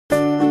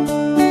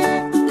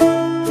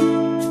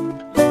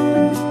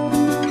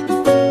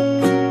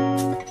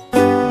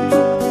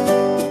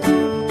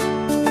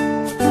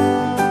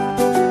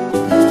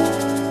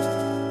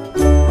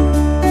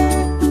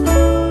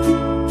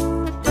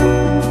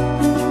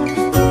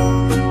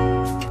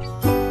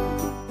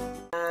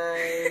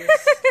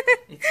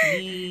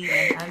Ali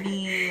and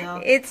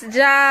Amiel. It's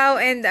Jao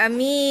and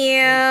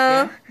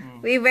Amiel.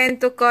 We went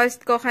to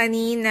Costco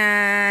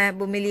kanina.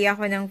 Bumili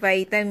ako ng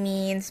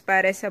vitamins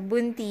para sa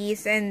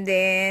buntis. And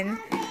then,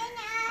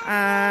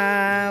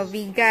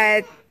 we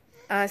got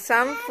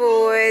some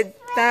food.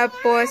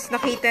 Tapos,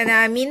 nakita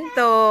namin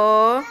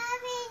to.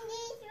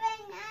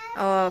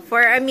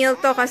 For Amiel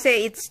to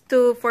kasi it's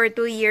for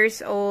 2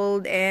 years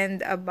old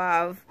and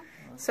above.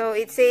 So,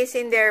 it says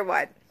in there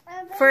what?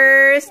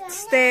 First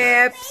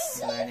steps,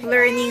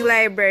 learning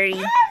library.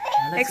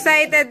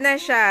 Excited na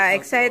siya.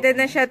 Excited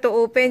na siya to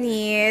open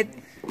it.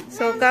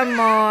 So, come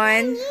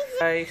on.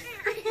 Guys.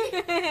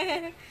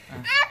 Open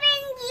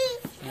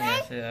this.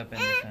 Yes, open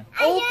this one.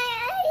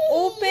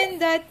 Open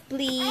that,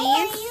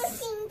 please.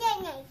 Using the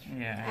knife.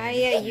 Yeah.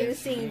 Aya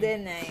using the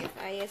knife.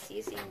 Aya's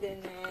using the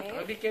knife.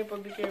 Oh, be careful,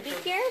 be careful. Be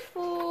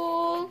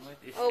careful.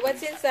 Oh,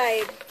 what's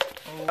inside?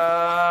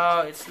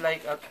 Oh, it's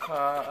like a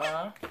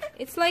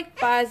It's like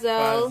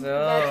puzzle. Puzzle.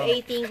 But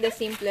I think the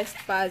simplest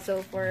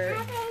puzzle for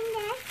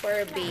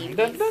babies.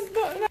 Don't.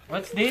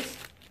 What's this?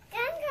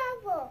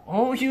 Kangaroo.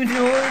 Oh, you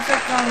know it's a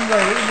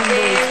kangaroo.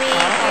 Very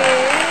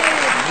good.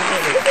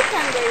 Is it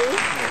kangaroo?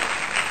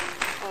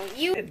 Oh,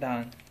 Sit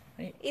down.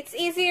 It's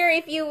easier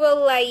if you will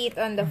lie it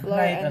on the floor.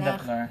 Lay it on the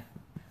anak. floor.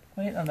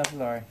 Lay it on the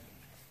floor.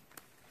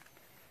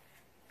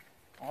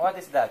 What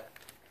is that?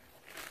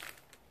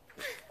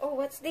 Oh,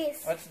 what's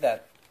this? What's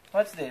that?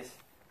 What's this?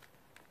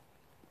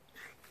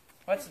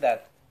 What's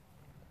that?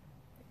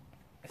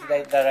 Is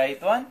that the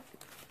right one?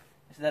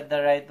 Is that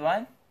the right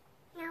one?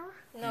 No.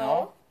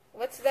 No.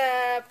 What's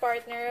the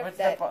partner of What's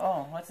that?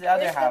 what's the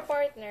other Where's half? the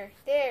partner?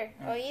 There.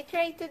 Oh, you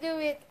try to do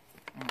it.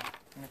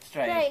 Let's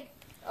try. Try.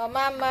 Oh,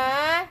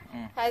 Mama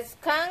has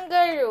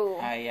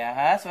kangaroo.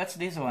 Yes. What's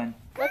this one?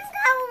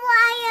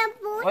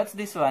 Kangaroo. What's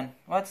this one?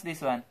 What's this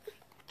one?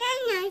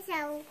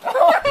 Dinosaur.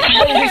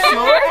 Are you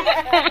sure?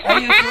 Are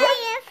you sure?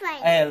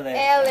 Elephant.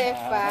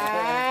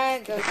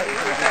 Elephant.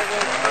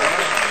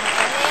 Okay.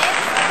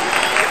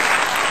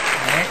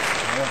 Next.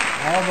 Oh,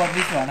 how about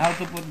this one? How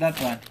to put that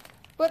one?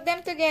 Put them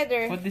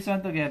together. Put this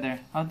one together.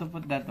 How to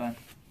put that one?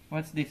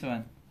 What's this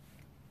one?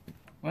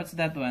 What's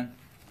that one?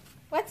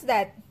 What's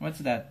that? What's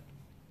that?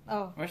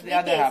 Oh, Where's the with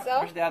other this, half? oh?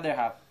 Where's the other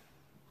half?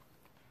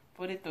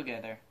 Put it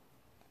together.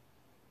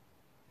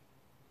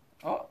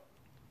 Oh,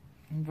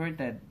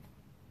 inverted.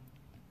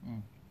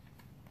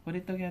 Put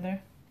it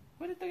together.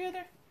 Put it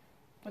together.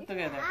 Put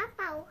together.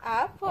 Apple.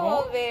 Apple.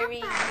 Oh.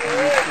 Very Are you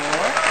good.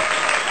 sure?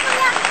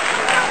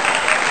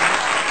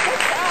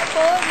 That's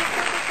apple. You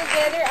put it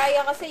together.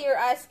 Aya kasi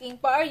you're asking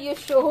pa. Are you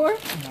sure?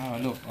 Oh,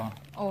 look. Oh.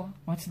 Oh,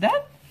 What's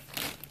that?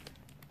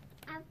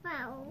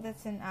 Apple.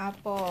 that's an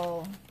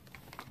apple.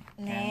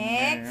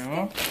 Next.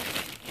 Kangaroo.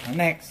 Oh,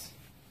 next.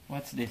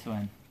 What's this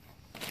one?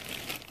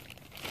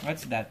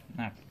 What's that?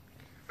 Nak.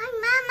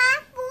 Mama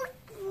put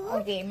food.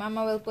 Okay,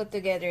 Mama will put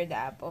together the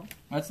apple.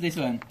 What's this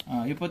one?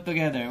 Oh, you put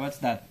together. What's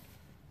that?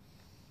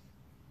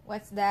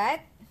 What's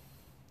that?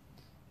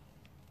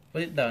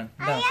 Put it down.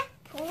 Down.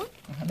 Put.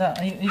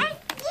 You-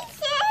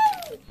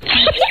 Listen.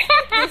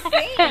 The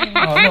same.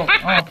 Oh, look.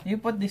 Oh, you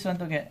put this one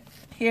together.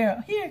 Here.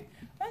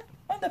 Huh?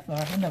 On the floor.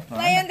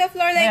 Lie on the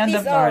floor like Lay on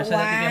this. the floor Oh, so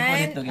that you can put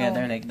it one.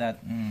 together Oh. like that.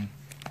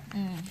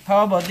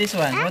 How about this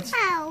one? What's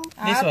Apple.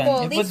 this one?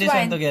 Apple. You put this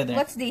one together.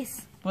 What's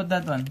this? Put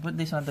that one. Put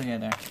this one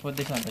together. Put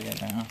this one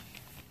together. Oh.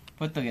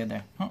 Put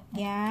together. Huh?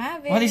 Yeah,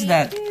 very What is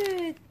that?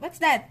 good. What's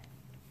that?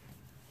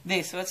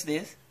 This. What's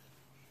this?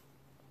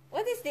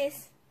 What is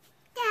this?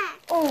 That.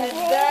 Oh,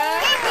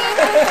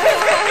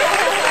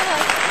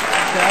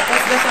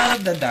 What's the sound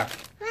of the duck?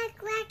 Quack,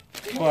 quack.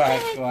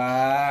 Quack,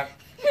 quack.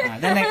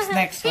 The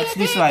next. What's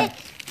this one?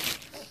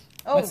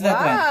 Oh, What's that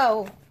one?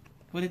 wow.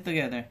 Put it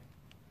together.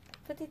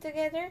 Put it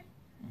together.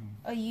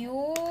 Ayun.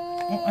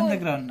 Oh, on the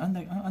ground. On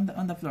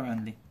the floor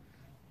only.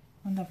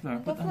 On the floor.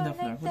 Put on the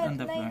floor. Put on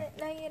the floor.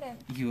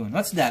 Yun.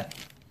 What's that?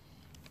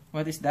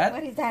 What is that?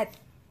 What is that?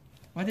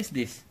 What is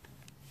this?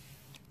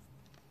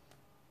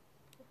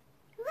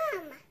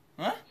 Mama.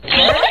 Huh?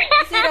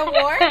 Is it a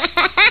worm?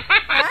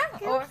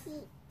 Huh? Or,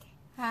 Cookie.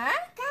 huh?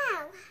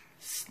 Cow.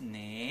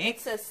 Snake.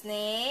 It's a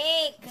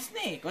snake.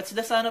 Snake. What's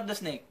the sound of the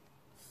snake?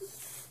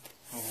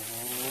 Oh.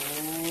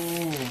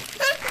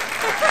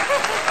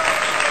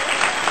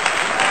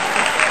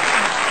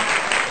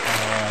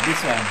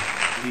 This one.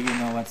 Do you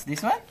know what's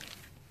this one?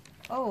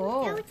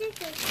 Oh, oh.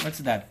 What's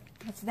that?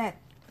 What's that?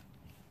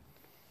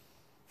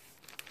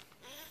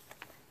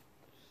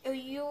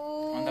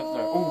 Ayun. On the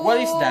floor. Oh, what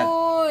is that?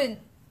 Orange.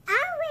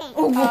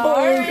 Oh,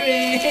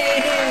 Orange.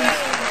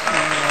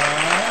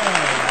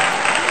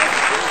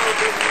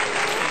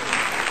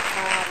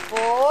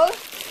 Apple,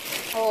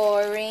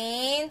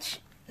 orange,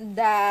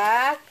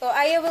 duck. Oh,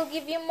 I will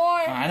give you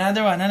more.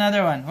 Another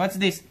one. What's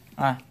this?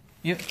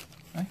 You.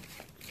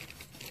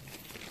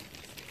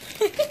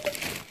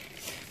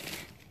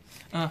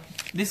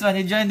 This one.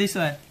 You join this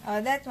one.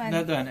 Oh, that one.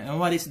 That one. And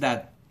what is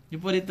that? You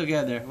put it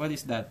together. What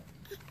is that?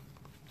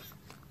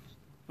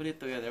 Put it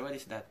together. What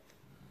is that?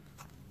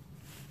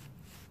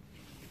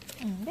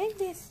 Like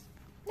this.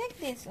 Like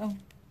this. Oh.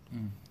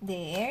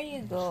 There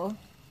you go.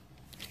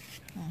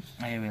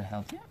 I will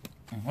help you.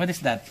 What is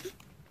that?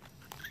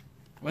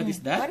 What is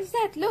that? What is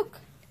that? Look.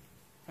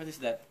 What is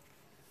that?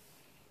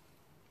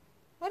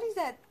 What is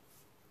that?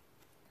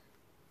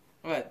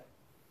 What?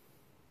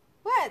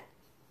 What?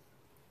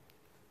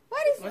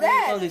 What is What do you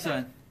that? call this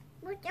one?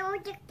 Put all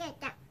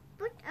together.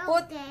 Put all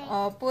Put together.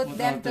 put Put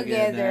them all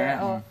together. together.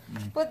 Oh,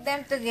 put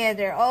them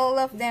together. All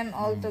of them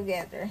all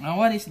together.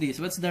 What is this?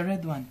 What's the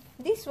red one?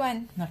 This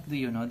one. Nak, do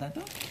you know that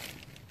one?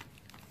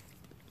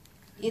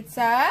 It's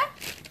a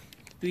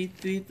Tweet,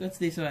 tweet. What's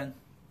this one?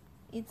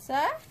 it's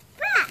a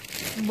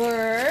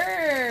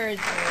bird.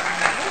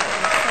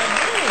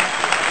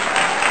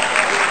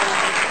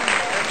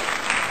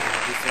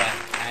 This one.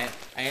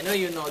 I know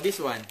you know this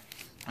one.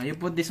 You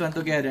put this one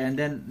together and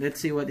then let's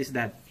see what is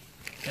that.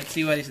 Let's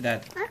see what is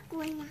that.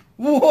 Aquina.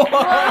 Whoa!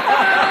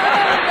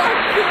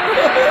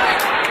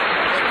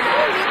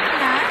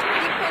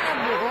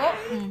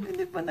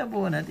 Hindi pa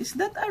nabuo na. Is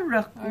that a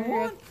raccoon?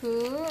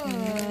 Raccoon.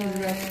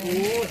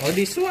 Oh,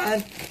 this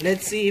one.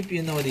 Let's see if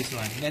you know this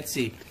one. Let's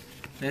see.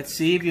 Let's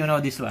see if you know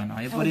this one.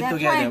 You put it that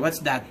together. one. What's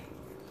that?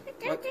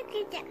 Put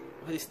together.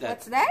 What is that?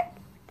 What's that?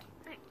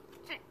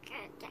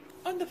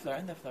 On the floor,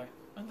 on the floor,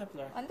 on the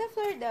floor, On the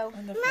floor daw.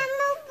 on the floor.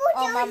 Mama put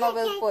Oh, all Mama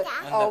will put.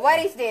 together. Oh, what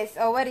is this?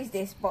 Oh, what is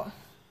this po?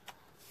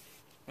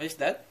 What is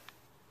that?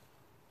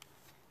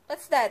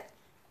 What's that?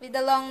 With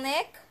the long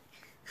neck?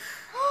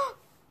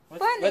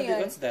 Paano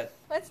yun? What's that?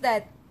 What's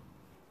that?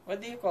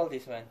 What do you call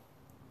this one?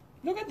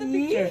 Look at the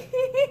picture.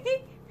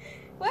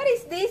 What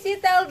is this? You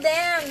tell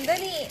them.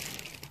 Dali.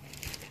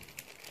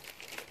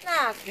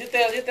 Nak. You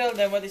tell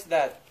them what is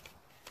that.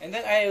 And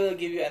then I will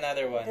give you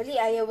another one. Dali,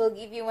 I will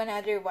give you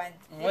another one.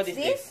 What What's is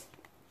this?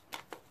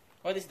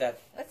 What is that?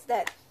 What's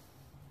that?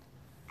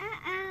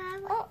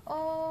 Uh-oh.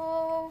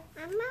 Uh-oh.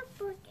 Mama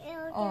put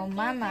all Oh,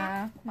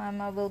 together.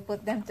 Mama will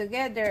put them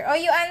together. Oh,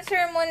 you answer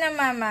muna,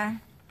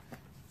 Mama.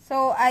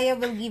 So, I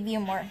will give you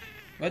more.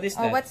 What is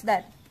Oh, that? what's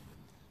that?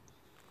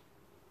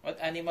 What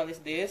animal is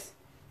this?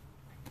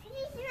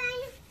 This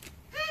one.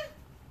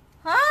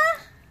 Huh?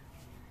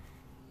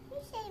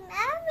 This is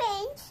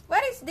orange.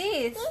 What is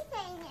this?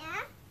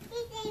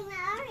 This is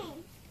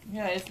orange.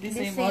 Yeah, it's the The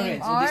same same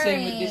orange. So the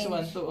same with this one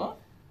orange. too, oh?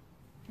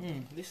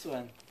 This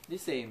one. The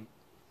same.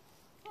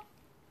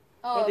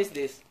 Oh, What is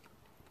this?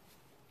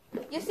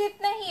 you sit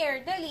na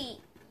here.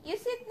 Dali. You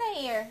sit na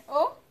here.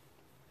 Oh,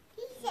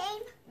 The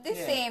same. the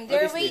Yeah. same. What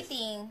They're is this?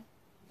 waiting.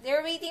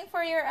 They're waiting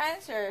for your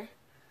answer.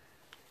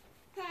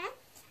 Pat.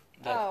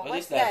 Oh, What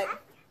is what's that?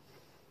 that?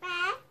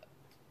 Pat.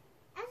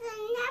 I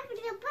don't have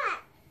the pot.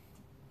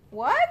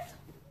 What?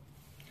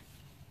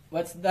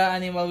 What's the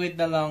animal with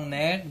the long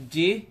neck?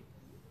 G?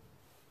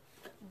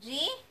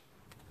 G?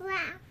 Wow.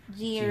 Giraffe.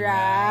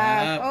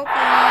 Giraffe.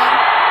 Okay.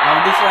 Oh,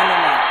 this one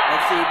naman.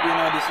 Let's see if you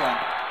know this one.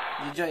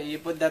 You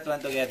put that one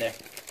together.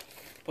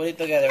 Put it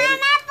together.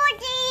 Mama put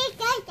it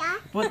together.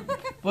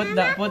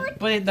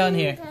 Put it down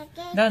here.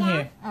 Down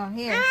here. Oh,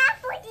 here. Mama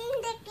put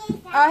it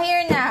together. Oh,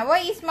 here na. Why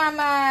is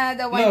Mama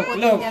the one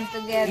putting them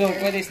together? Look,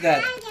 what is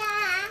that?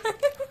 Yeah.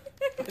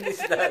 What is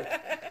that?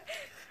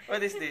 What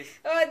is this?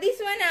 Oh, this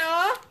one na,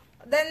 oh.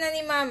 Done na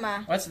ni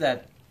Mama. What's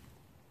that?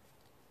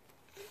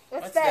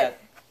 What's that?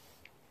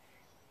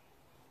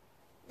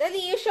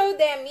 Dali, you show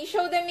them. You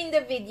show them in the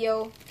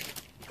video.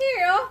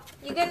 Here, oh.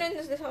 You ganun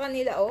sa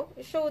kanila, oh.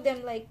 You show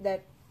them like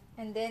that.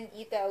 And then,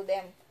 you tell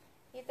them.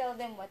 You tell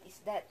them, what is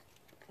that?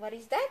 What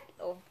is that?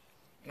 Oh.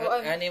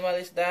 What animal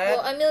is that?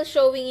 Oh, Amiel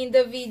showing in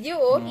the video,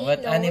 oh. He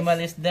What knows. animal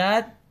is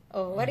that?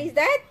 Oh, what is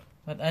that?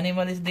 What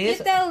animal is You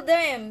this? tell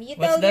them. You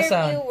What's tell the your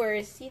sound?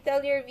 viewers. You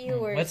tell your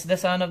viewers. What's the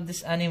sound of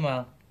this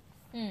animal?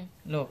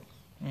 Look.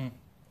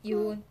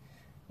 Yun.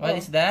 What Oh.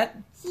 is that?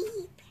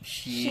 Sheep.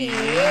 Sheep. Sheep.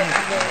 Very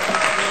good.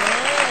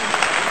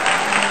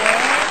 And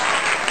then,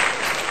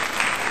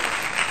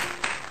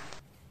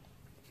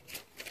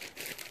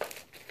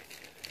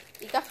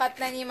 ikakat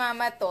na ni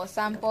Mama to.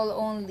 Sample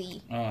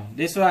only. Oh,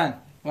 this one.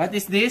 What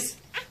is this?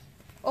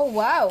 Oh,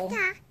 wow.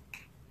 Duck.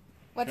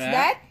 What's Trap.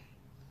 that?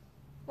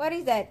 What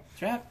is that?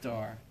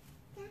 Trapdoor.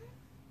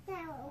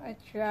 A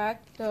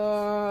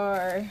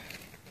tractor.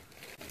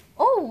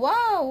 Oh,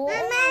 wow.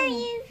 Mama, Oh.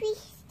 you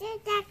fish the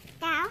duck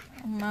down.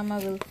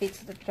 Mama will fix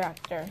the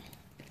tractor.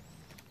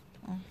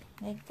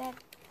 Like that.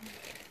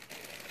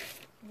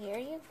 There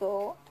you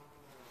go.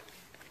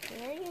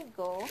 There you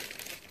go.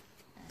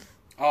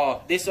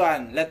 Oh, this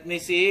one. Let me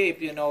see if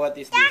you know what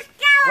is this.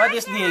 What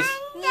is this?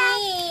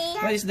 Me.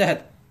 What is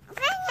that?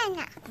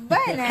 Banana.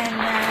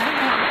 Banana.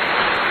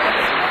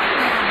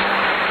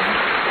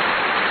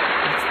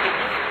 That's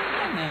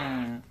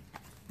banana.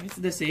 It's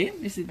the same?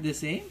 Is it the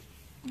same?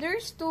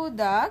 There's 2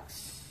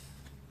 ducks.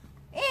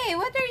 Hey,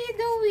 what are you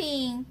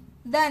doing?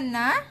 Done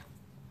na?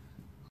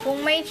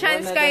 Kung may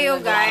chance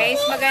kayo, guys,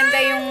 maganda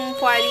yung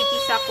quality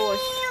sa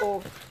Costco.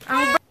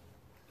 Ang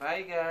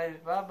Bye guys.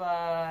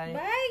 Bye-bye.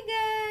 Bye,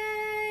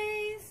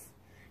 guys!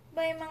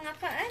 Bye, mga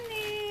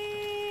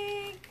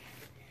kaanik!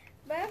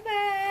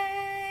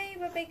 Bye-bye!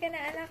 Bye-bye ka na,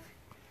 anak.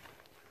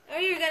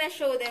 Or you're gonna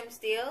show them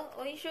still?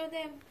 Oh, you show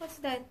them.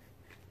 What's that?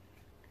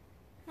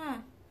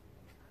 Huh?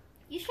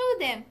 You show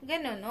them.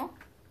 Ganon, no?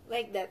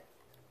 Like that.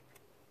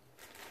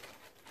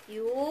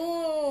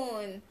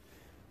 Yun.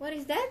 What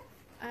is that?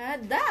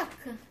 A duck.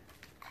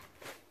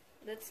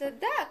 That's a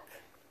duck.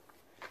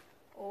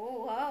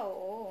 Oh, wow.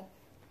 Oh.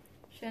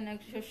 Siya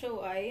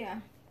nag-show ay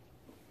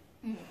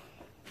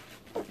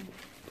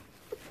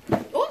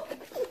Oh!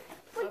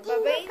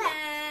 Babay na.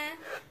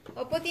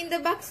 O, put in the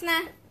box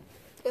na.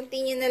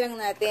 Continue na lang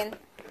natin.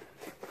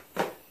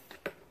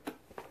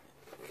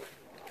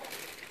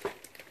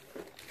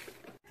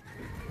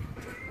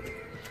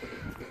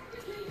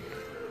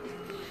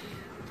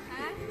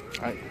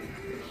 Ay.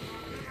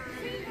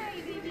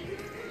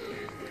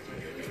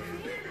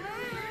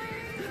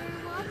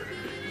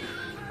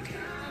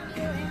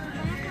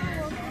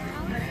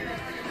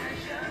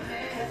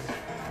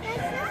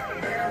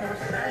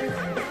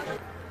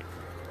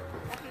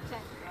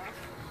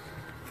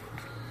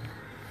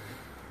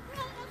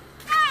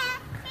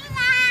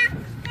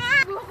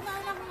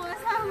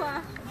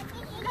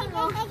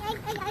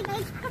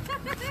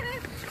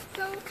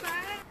 So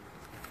fun.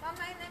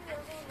 Mama and Amiel,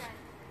 Lunan.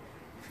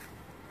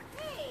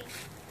 Hey.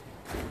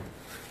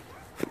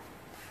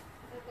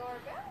 The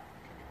doorbell?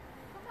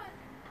 Come on.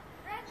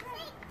 Run,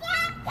 run.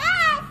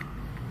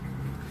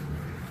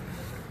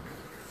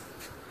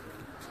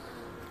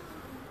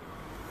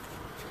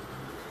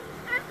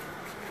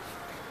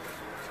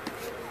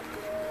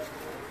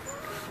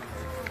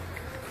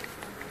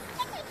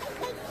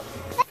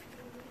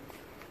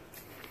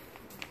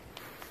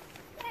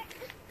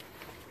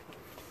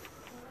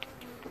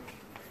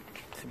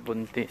 Si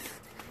Buntis.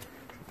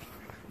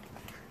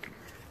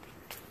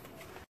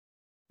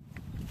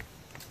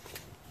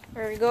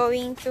 We're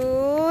going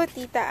to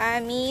Tita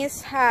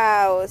Ami's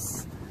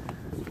house.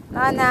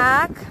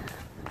 Anak,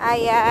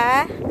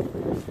 Aya,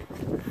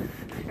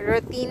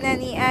 rutina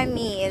ni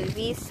Amiel.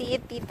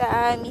 Visit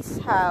Tita Ami's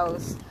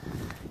house.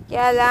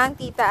 Kaya lang,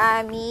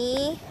 Tita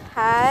Ami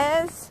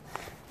has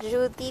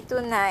duty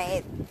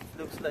tonight.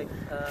 Looks like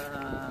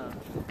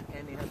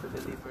Annie had to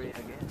delivery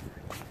again.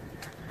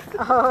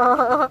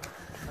 Oh.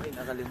 Ay,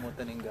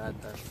 nakalimutan yung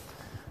gatas.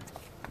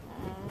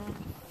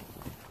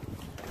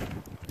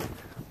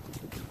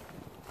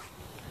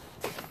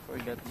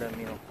 Forgot the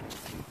milk.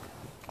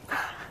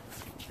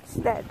 What's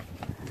that?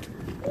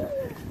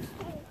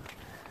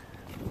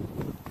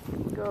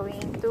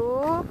 Going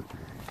to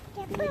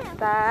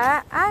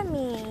Tita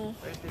Ami.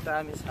 Where's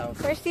Tita Ami's house?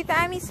 Where's Tita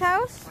Ami's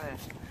house?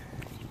 Where?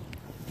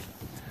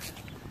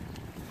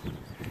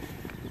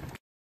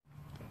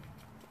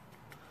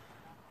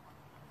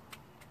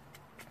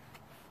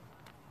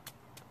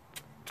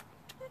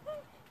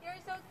 You're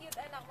so cute,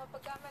 anak mo.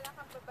 Pagkamalak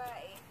kang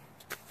babae.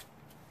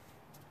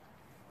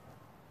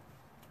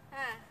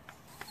 Ha?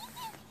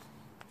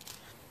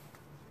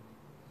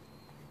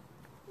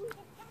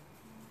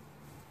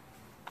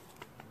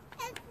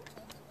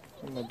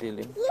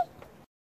 Madilim.